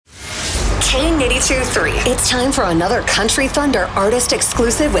K82-3. It's time for another Country Thunder artist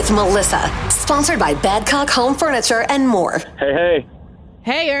exclusive with Melissa. Sponsored by Badcock Home Furniture and more. Hey.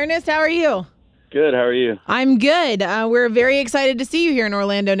 Hey, Ernest, how are you? Good, how are you? I'm good. We're very excited to see you here in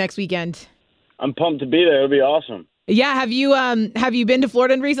Orlando next weekend. I'm pumped to be there. It'll be awesome. Yeah, have you been to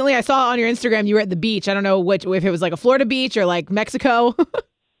Florida recently? I saw on your Instagram you were at the beach. I don't know if it was like a Florida beach or like Mexico.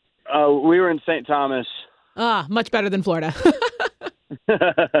 We were in St. Thomas. Much better than Florida.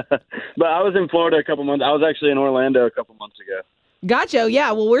 But I was in Florida a couple months. I was actually in Orlando a couple months ago. Gotcha.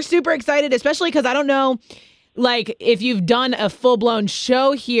 Yeah, well, we're super excited, especially because I don't know, like, if you've done a full-blown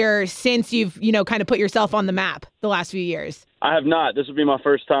show here since you've, kind of put yourself on the map the last few years. I have not. This will be my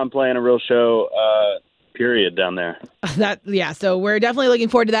first time playing a real show, period, down there. So we're definitely looking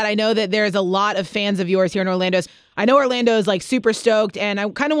forward to that. I know that there's a lot of fans of yours here in Orlando. I know Orlando is, like, super stoked, and I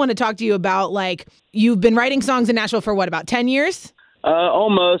kind of want to talk to you about, like, you've been writing songs in Nashville for, about 10 years?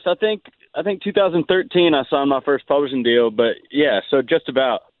 Almost. I think 2013 I signed my first publishing deal, but yeah, so just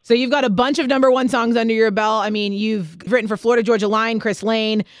about. So you've got a bunch of number one songs under your belt. I mean, you've written for Florida Georgia Line, Chris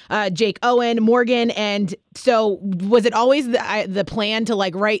Lane, Jake Owen, Morgan. And so was it always the plan to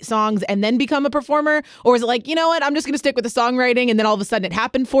like write songs and then become a performer? Or was it like, you know what, I'm just going to stick with the songwriting and then all of a sudden it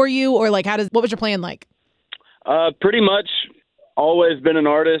happened for you? Or like, what was your plan like? Pretty much always been an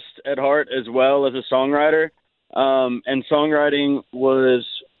artist at heart as well as a songwriter. And songwriting was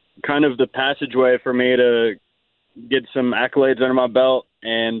kind of the passageway for me to get some accolades under my belt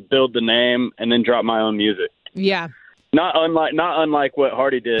and build the name and then drop my own music. Yeah. Not unlike what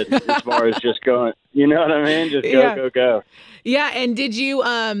Hardy did as far as just going, you know what I mean? Just go. Yeah. And did you,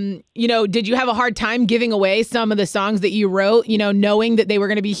 did you have a hard time giving away some of the songs that you wrote, knowing that they were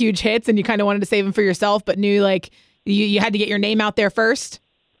going to be huge hits and you kind of wanted to save them for yourself, but knew like you had to get your name out there first?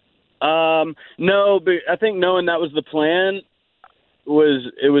 No, but I think knowing that was the plan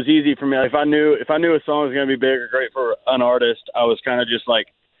was easy for me. Like, if I knew a song was going to be big or great for an artist, I was kind of just like,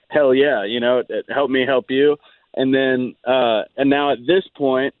 hell yeah, it helped me help you. And then, and now at this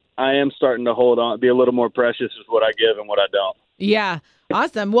point, I am starting to hold on, be a little more precious with what I give and what I don't. Yeah.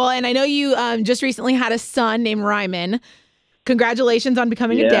 Awesome. Well, and I know you, just recently had a son named Ryman. Congratulations on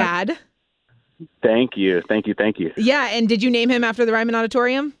becoming a dad. Thank you. Yeah. And did you name him after the Ryman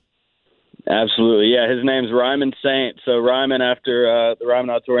Auditorium? Absolutely, yeah. His name's Ryman Saint. So Ryman after the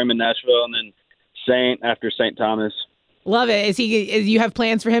Ryman Auditorium in Nashville, and then Saint after St. Thomas. Love it. You have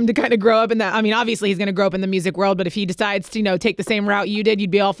plans for him to kind of grow up in that? I mean, obviously he's going to grow up in the music world, but if he decides to, take the same route you did,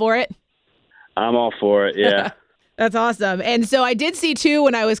 you'd be all for it? I'm all for it, yeah. That's awesome. And so I did see, too,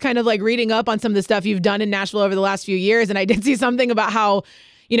 when I was kind of like reading up on some of the stuff you've done in Nashville over the last few years, and I did see something about how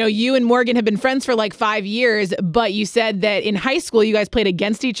you and Morgan have been friends for like 5 years, but you said that in high school you guys played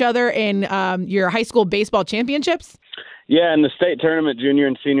against each other in your high school baseball championships. Yeah, in the state tournament junior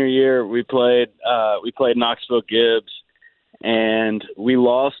and senior year, we played Knoxville Gibbs, and we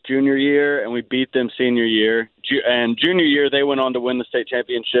lost junior year and we beat them senior year. And junior year they went on to win the state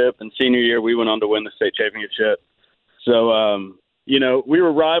championship, and senior year we went on to win the state championship. So we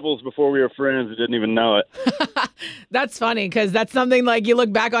were rivals before we were friends and didn't even know it. That's funny because that's something like you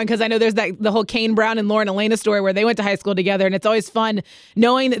look back on, because I know there's the whole Kane Brown and Lauren Elena story where they went to high school together, and it's always fun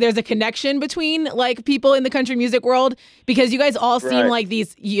knowing that there's a connection between like people in the country music world, because you guys all seem like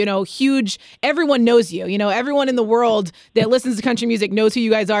these, huge, everyone knows you, everyone in the world that listens to country music knows who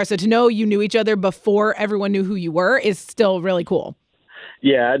you guys are. So to know you knew each other before everyone knew who you were is still really cool.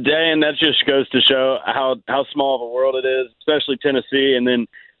 Yeah, and that just goes to show how small of a world it is, especially Tennessee. And then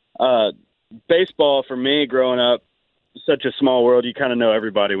baseball, for me, growing up, such a small world. You kind of know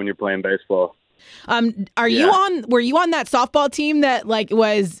everybody when you're playing baseball. Were you on that softball team that like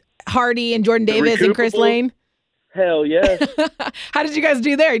was Hardy and Jordan Davis and Chris Lane? Hell yes. How did you guys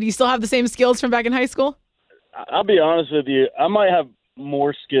do there? Do you still have the same skills from back in high school? I'll be honest with you. I might have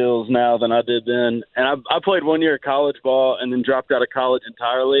more skills now than I did then. And I played 1 year of college ball and then dropped out of college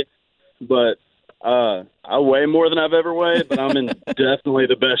entirely. But I weigh more than I've ever weighed, but I'm in definitely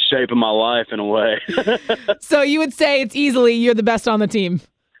the best shape of my life in a way. So you would say you're the best on the team?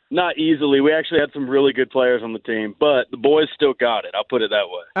 Not easily. We actually had some really good players on the team, but the boys still got it. I'll put it that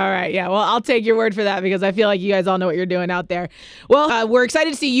way. All right. Yeah. Well, I'll take your word for that because I feel like you guys all know what you're doing out there. Well, we're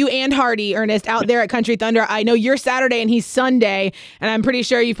excited to see you and Hardy, Ernest, out there at Country Thunder. I know you're Saturday and he's Sunday, and I'm pretty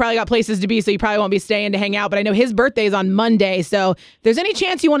sure you've probably got places to be, so you probably won't be staying to hang out. But I know his birthday is on Monday, so if there's any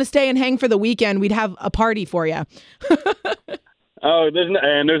chance you want to stay and hang for the weekend, we'd have a party for you. Oh, there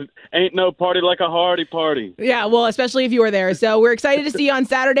ain't no party like a Hardy party. Yeah, well, especially if you were there. So we're excited to see you on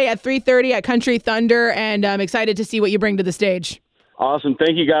Saturday at 3:30 at Country Thunder, and I'm excited to see what you bring to the stage. Awesome.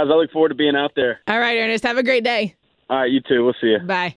 Thank you, guys. I look forward to being out there. All right, Ernest. Have a great day. All right, you too. We'll see you. Bye.